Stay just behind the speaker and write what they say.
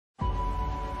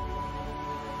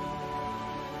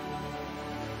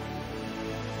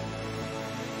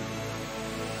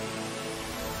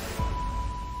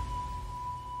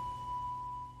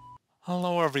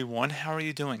Hello everyone, how are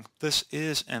you doing? This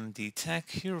is MD Tech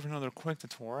here with another quick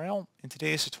tutorial. In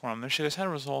today's tutorial, I'm going to show you guys how to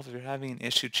resolve if you're having an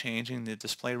issue changing the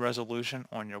display resolution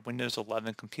on your Windows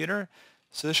 11 computer.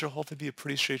 So this should hopefully be a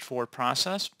pretty straightforward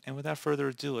process. And without further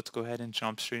ado, let's go ahead and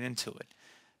jump straight into it.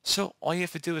 So all you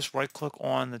have to do is right click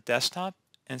on the desktop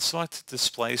and select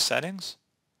Display Settings.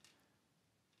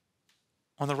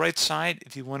 On the right side,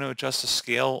 if you want to adjust the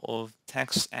scale of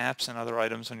text, apps, and other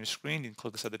items on your screen, you can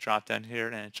click inside the drop down here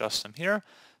and adjust them here.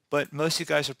 But most of you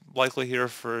guys are likely here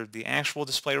for the actual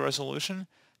display resolution.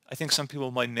 I think some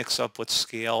people might mix up what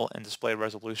scale and display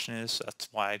resolution is, so that's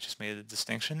why I just made the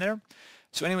distinction there.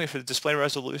 So anyway, for the display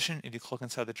resolution, if you click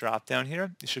inside the drop down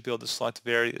here, you should be able to select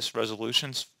various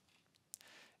resolutions.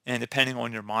 And depending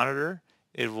on your monitor,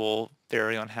 it will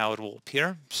vary on how it will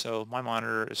appear. So my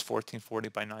monitor is 1440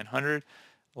 by 900.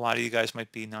 A lot of you guys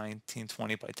might be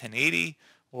 1920 by 1080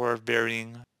 or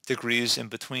varying degrees in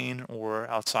between or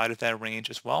outside of that range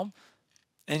as well.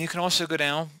 And you can also go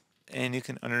down and you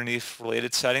can, underneath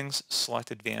related settings,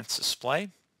 select Advanced Display.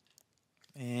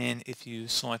 And if you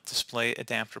select Display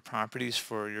Adapter Properties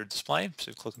for your display,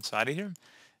 so click inside of here,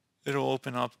 it'll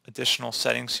open up additional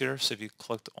settings here. So if you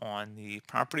clicked on the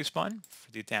Properties button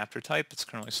for the adapter type, it's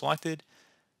currently selected.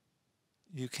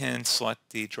 You can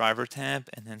select the driver tab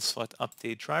and then select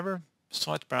update driver.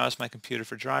 Select browse my computer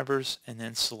for drivers and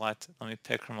then select, let me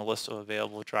pick from a list of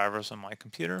available drivers on my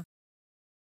computer.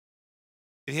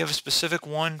 If you have a specific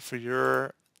one for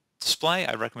your display,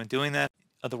 I recommend doing that.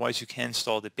 Otherwise you can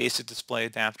install the basic display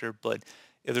adapter, but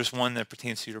if there's one that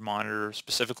pertains to your monitor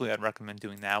specifically, I'd recommend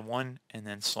doing that one and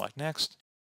then select next.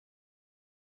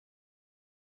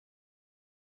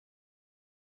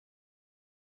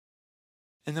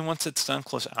 And then once it's done,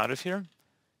 close out of here.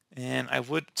 And I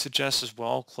would suggest as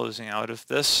well closing out of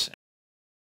this,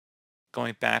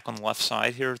 going back on the left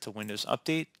side here to Windows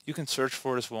Update. You can search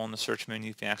for it as well in the search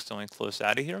menu if you accidentally close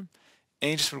out of here.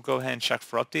 And you just want to go ahead and check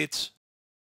for updates.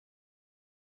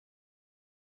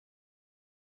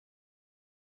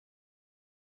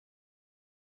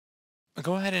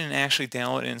 Go ahead and actually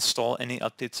download and install any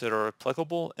updates that are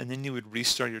applicable, and then you would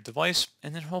restart your device,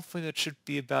 and then hopefully that should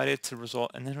be about it to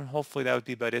resolve, and then hopefully that would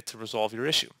be about it to resolve your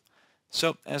issue.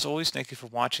 So, as always, thank you for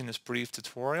watching this brief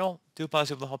tutorial. Do hope I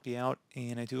was able to help you out,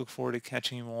 and I do look forward to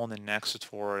catching you all in the next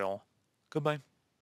tutorial. Goodbye.